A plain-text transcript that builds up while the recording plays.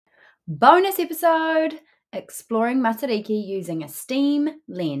Bonus episode, exploring Matariki using a steam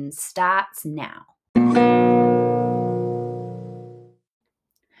lens starts now.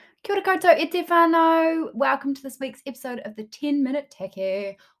 Kia ora koutou e te whānau. Welcome to this week's episode of the 10-Minute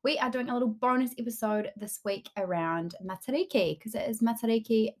Take. We are doing a little bonus episode this week around Matariki because it is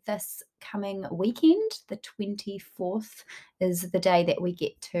Matariki this coming weekend. The 24th is the day that we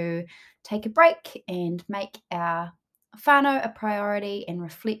get to take a break and make our whānau a priority and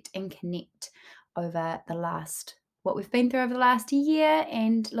reflect and connect over what we've been through over the last year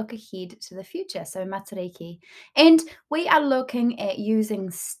and look ahead to the future. So Matariki. And we are looking at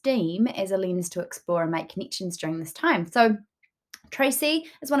using STEAM as a lens to explore and make connections during this time. So Tracy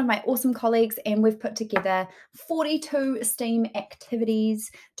is one of my awesome colleagues, and we've put together 42 STEAM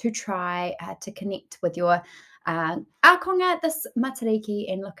activities to try to connect with your ākonga this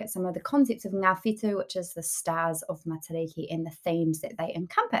Matariki and look at some of the concepts of Ngā Whetū, which is the stars of Matariki and the themes that they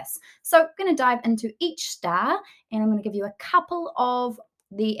encompass. So I'm going to dive into each star, and I'm going to give you a couple of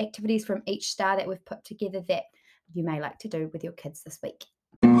the activities from each star that we've put together that you may like to do with your kids this week.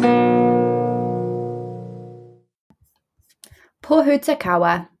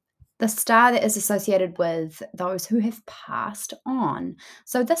 Pohutakawa, the star that is associated with those who have passed on.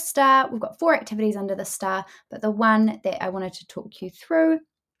 So this star, we've got 4 activities under this star, but the one that I wanted to talk you through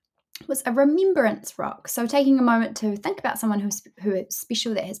was a remembrance rock. So taking a moment to think about someone who is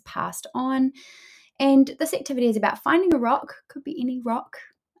special that has passed on. And this activity is about finding a rock, could be any rock,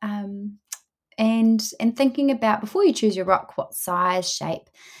 and thinking about, before you choose your rock, what size,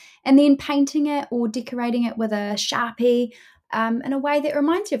 shape, and then painting it or decorating it with a Sharpie in a way that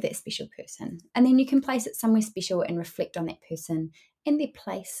reminds you of that special person. And then you can place it somewhere special and reflect on that person and their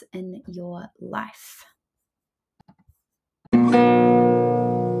place in your life.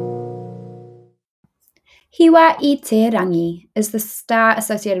 Hiwa i te rangi is the star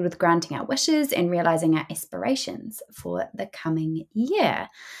associated with granting our wishes and realizing our aspirations for the coming year.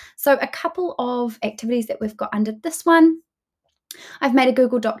 So a couple of activities that we've got under this one. I've made a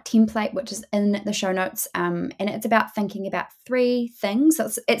Google Doc template, which is in the show notes, and it's about thinking about 3 things. So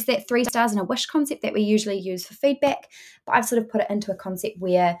it's that 3 stars and a wish concept that we usually use for feedback, but I've sort of put it into a concept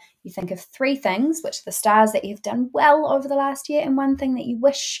where you think of 3 things, which are the stars that you've done well over the last year, and 1 thing that you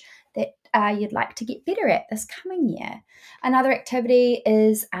wish that you'd like to get better at this coming year. Another activity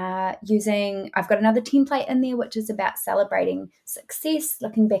is I've got another template in there, which is about celebrating success,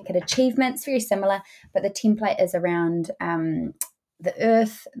 looking back at achievements, very similar, but the template is around the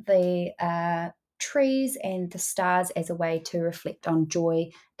earth, the trees, and the stars as a way to reflect on joy,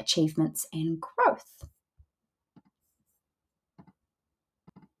 achievements, and growth.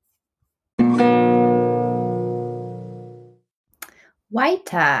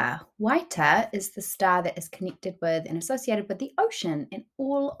 Waita is the star that is connected with and associated with the ocean and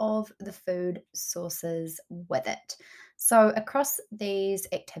all of the food sources with it. So across these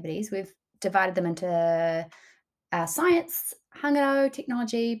activities, we've divided them into science, hangaro,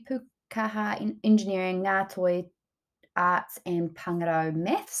 technology, pukaha, engineering, ngātoi, arts, and pangaro,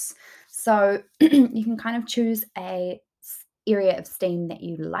 maths. So you can kind of choose a area of STEAM that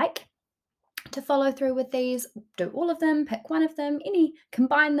you like to follow through with these. Do all of them, pick one of them,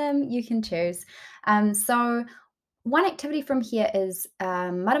 combine them, you can choose. So one activity from here is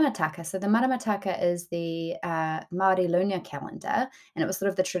Maramataka. So the Maramataka is the Māori lunar calendar, and it was sort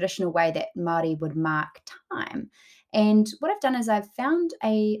of the traditional way that Māori would mark time. And what I've done is I've found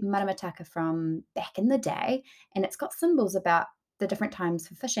a Maramataka from back in the day, and it's got symbols about the different times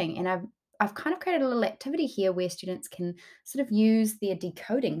for fishing. And I've kind of created a little activity here where students can sort of use their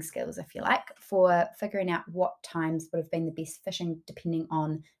decoding skills, if you like, for figuring out what times would have been the best fishing depending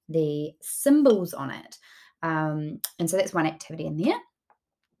on the symbols on it. And so that's one activity in there.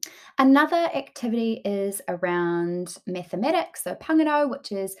 Another activity is around mathematics, so pangaro,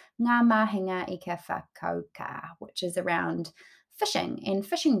 which is ngā mahinga i ka whakauka, which is around fishing and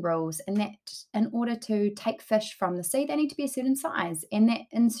fishing rules, and that in order to take fish from the sea, they need to be a certain size, and that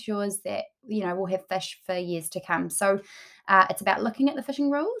ensures that we'll have fish for years to come. So it's about looking at the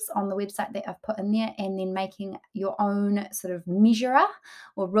fishing rules on the website that I've put in there, and then making your own sort of measurer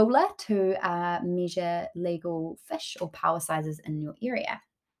or ruler to measure legal fish or power sizes in your area.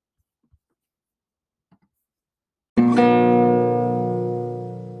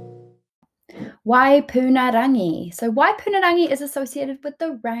 Waipunarangi. So Waipunarangi is associated with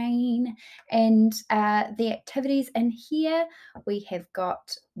the rain, and the activities in here, we have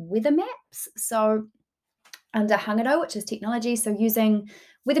got weather maps. So under hangaro, which is technology, so using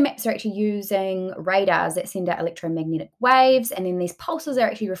weather maps are actually using radars that send out electromagnetic waves, and then these pulses are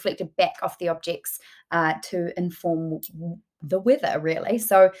actually reflected back off the objects to inform the weather, really.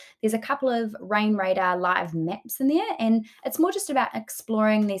 So there's a couple of rain radar live maps in there, and it's more just about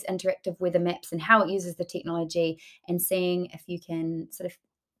exploring these interactive weather maps and how it uses the technology and seeing if you can sort of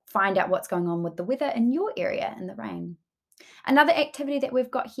find out what's going on with the weather in your area in the rain. Another activity that we've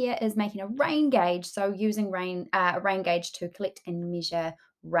got here is making a rain gauge. So using a rain gauge to collect and measure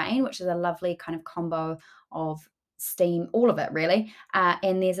rain, which is a lovely kind of combo of steam, all of it really.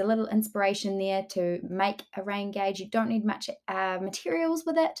 And there's a little inspiration there to make a rain gauge. You don't need much materials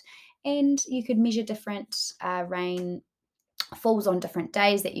with it, and you could measure different rain falls on different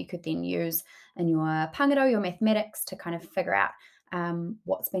days that you could then use in your pangaro, your mathematics, to kind of figure out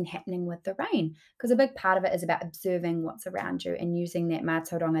what's been happening with the rain. Because a big part of it is about observing what's around you and using that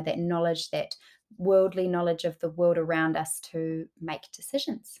mātauranga, that knowledge, that worldly knowledge of the world around us to make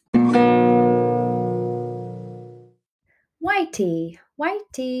decisions. Waiti.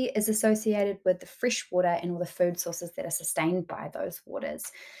 Waiti is associated with the fresh water and all the food sources that are sustained by those waters.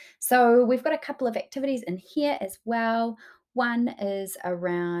 So we've got a couple of activities in here as well. One is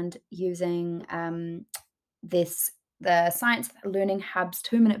around using this the Science Learning Hub's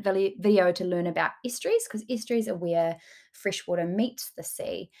 2-minute video to learn about estuaries, because estuaries are where fresh water meets the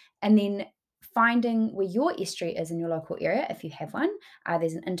sea, and then finding where your estuary is in your local area if you have one.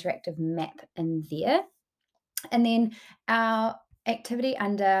 There's an interactive map in there, and then our activity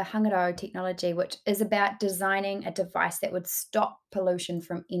under Hangaro Technology, which is about designing a device that would stop pollution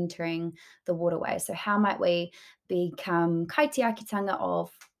from entering the waterway. So, how might we become kaitiakitanga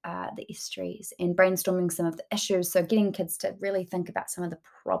of the estuaries, and brainstorming some of the issues? So, getting kids to really think about some of the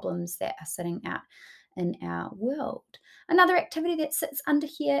problems that are sitting out in our world. Another activity that sits under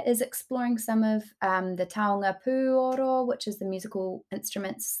here is exploring some of the taonga puoro, which is the musical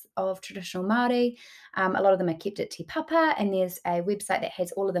instruments of traditional Māori. A lot of them are kept at Te Papa, and there's a website that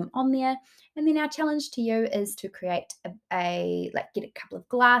has all of them on there. And then our challenge to you is to create get a couple of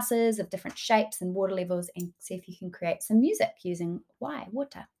glasses of different shapes and water levels, and see if you can create some music using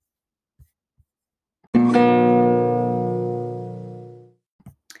water.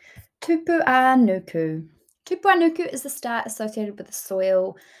 Tupuanuku. Tupuanuku is the star associated with the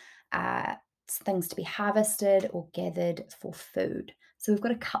soil, things to be harvested or gathered for food. So we've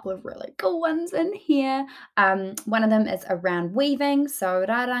got a couple of really cool ones in here. One of them is around weaving. So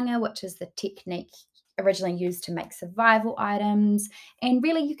raranga, which is the technique originally used to make survival items. And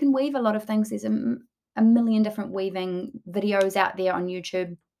really, you can weave a lot of things. There's a million different weaving videos out there on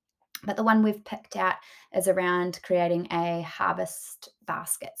YouTube, but the one we've picked out is around creating a harvest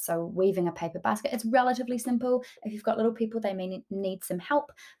basket. So weaving a paper basket. It's relatively simple. If you've got little people, they may need some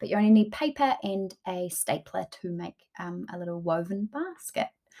help, but you only need paper and a stapler to make a little woven basket.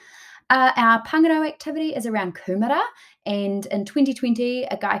 Our Pangaro activity is around kumara, and in 2020,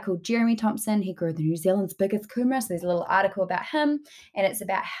 a guy called Jeremy Thompson, he grew New Zealand's biggest kumara, so there's a little article about him, and it's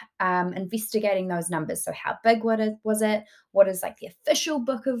about investigating those numbers. So how big was it? What is like the official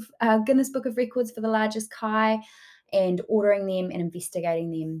book of Guinness Book of Records for the largest kai, and ordering them and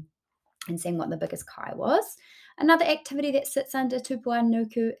investigating them and seeing what the biggest kai was. Another activity that sits under Tupua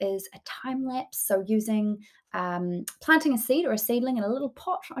Nuku is a time lapse. So using planting a seed or a seedling in a little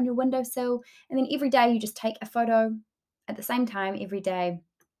pot on your windowsill, and then every day you just take a photo at the same time every day.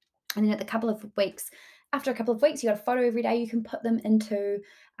 And then after a couple of weeks, you got a photo every day. You can put them into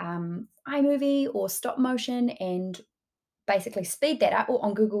iMovie or stop motion and basically speed that up, or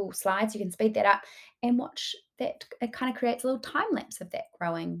on Google Slides, you can speed that up and watch that. It kind of creates a little time lapse of that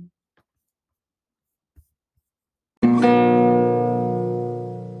growing.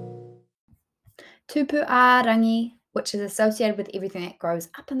 Tupuarangi, which is associated with everything that grows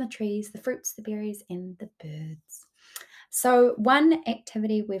up in the trees, the fruits, the berries, and the birds. So, one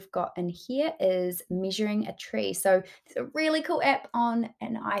activity we've got in here is measuring a tree. So, there's a really cool app on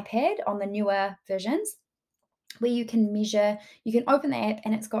an iPad on the newer versions where you can measure. You can open the app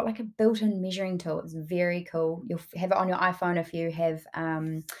and it's got like a built-in measuring tool. It's very cool. You'll have it on your iPhone if you have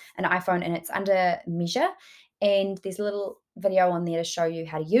an iPhone, and it's under measure, and there's a little video on there to show you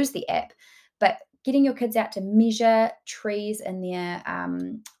how to use the app. But getting your kids out to measure trees in their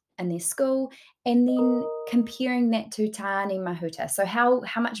school, and then comparing that to Tāne Mahuta. So how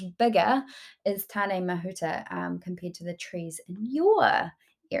much bigger is Tāne Mahuta compared to the trees in your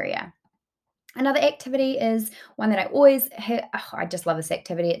area? Another activity is one that I always I just love this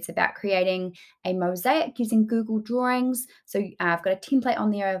activity. It's about creating a mosaic using Google Drawings. So I've got a template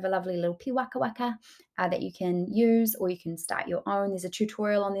on there of a lovely little piwaka waka that you can use, or you can start your own. There's a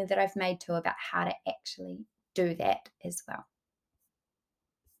tutorial on there that I've made too about how to actually do that as well.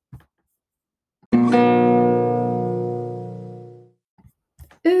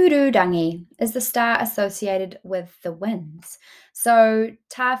 Ururangi is the star associated with the winds. So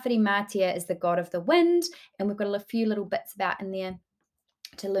Tāwhiri is the god of the wind, and we've got a few little bits about in there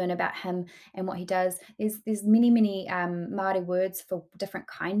to learn about him and what he does. There's many Māori words for different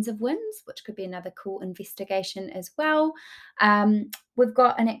kinds of winds, which could be another cool investigation as well. We've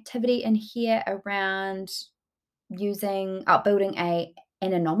got an activity in here around building a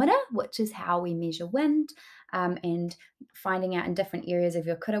anemometer, which is how we measure wind, and finding out in different areas of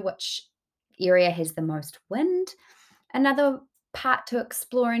your kura which area has the most wind. Another part to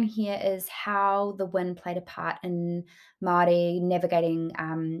explore in here is how the wind played a part in Māori navigating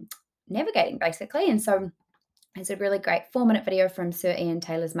basically. And so there's a really great 4-minute video from Sir Ian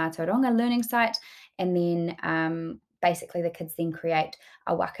Taylor's Mātauranga learning site. And then basically the kids then create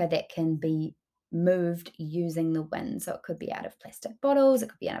a waka that can be moved using the wind. So it could be out of plastic bottles, it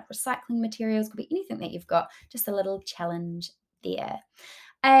could be out of recycling materials, it could be anything that you've got, just a little challenge there.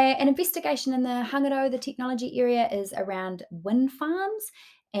 An investigation in the Hangaro, the technology area, is around wind farms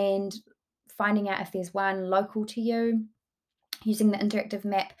and finding out if there's one local to you, using the interactive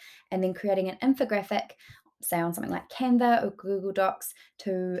map and then creating an infographic, say on something like Canva or Google Docs,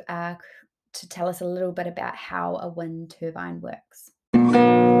 to tell us a little bit about how a wind turbine works.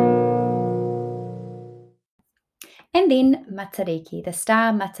 And then Matariki, the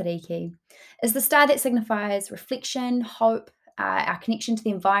star Matariki, is the star that signifies reflection, hope, our connection to the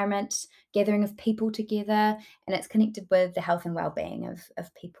environment, gathering of people together, and it's connected with the health and well-being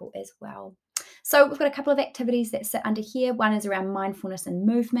of people as well. So we've got a couple of activities that sit under here. One is around mindfulness and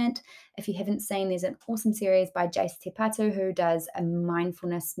movement. If you haven't seen, there's an awesome series by Jace Te Patu who does a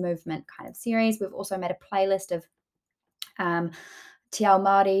mindfulness movement kind of series. We've also made a playlist of Te Ao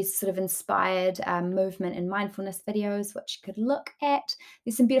Māori's sort of inspired movement and mindfulness videos, which you could look at.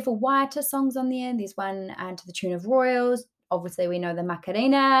 There's some beautiful Waiata songs on there. There's one to the tune of Royals. Obviously, we know the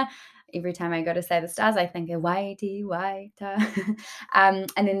Macarena. Every time I go to say the stars, I think of Waiti Waita. And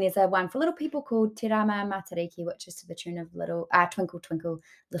then there's a one for little people called Te Rama Matariki, which is to the tune of little Twinkle Twinkle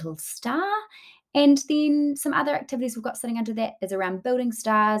Little Star. And then some other activities we've got sitting under that is around building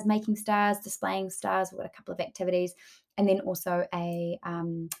stars, making stars, displaying stars. We've got a couple of activities. And then also a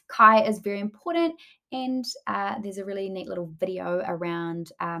kai is very important. And there's a really neat little video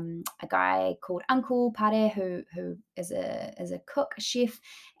around a guy called Uncle Pare who is a cook, a chef,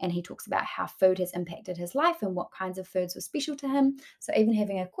 and he talks about how food has impacted his life and what kinds of foods were special to him. So even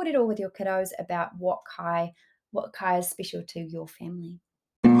having a kōrero with your kiddos about what kai is special to your family.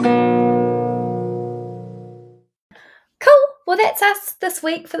 Cool. Well, that's us this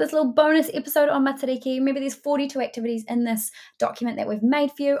week for this little bonus episode on Matariki. Remember, there's 42 activities in this document that we've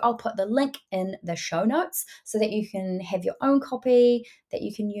made for you. I'll put the link in the show notes so that you can have your own copy that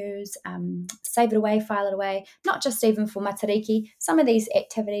you can use, save it away, file it away, not just even for Matariki. Some of these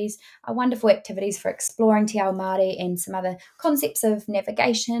activities are wonderful activities for exploring Te Ao Māori and some other concepts of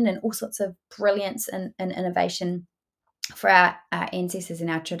navigation and all sorts of brilliance and innovation for our ancestors and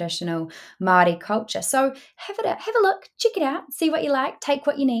our traditional Māori culture. So have a look, check it out, see what you like, take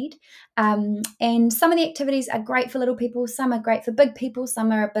what you need. And some of the activities are great for little people, some are great for big people, some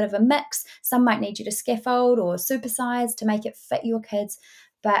are a bit of a mix, some might need you to scaffold or supersize to make it fit your kids.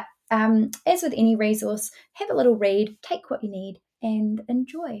 But as with any resource, have a little read, take what you need and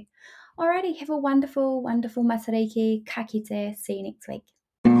enjoy. Alrighty, have a wonderful, wonderful Matariki. Ka kite, see you next week.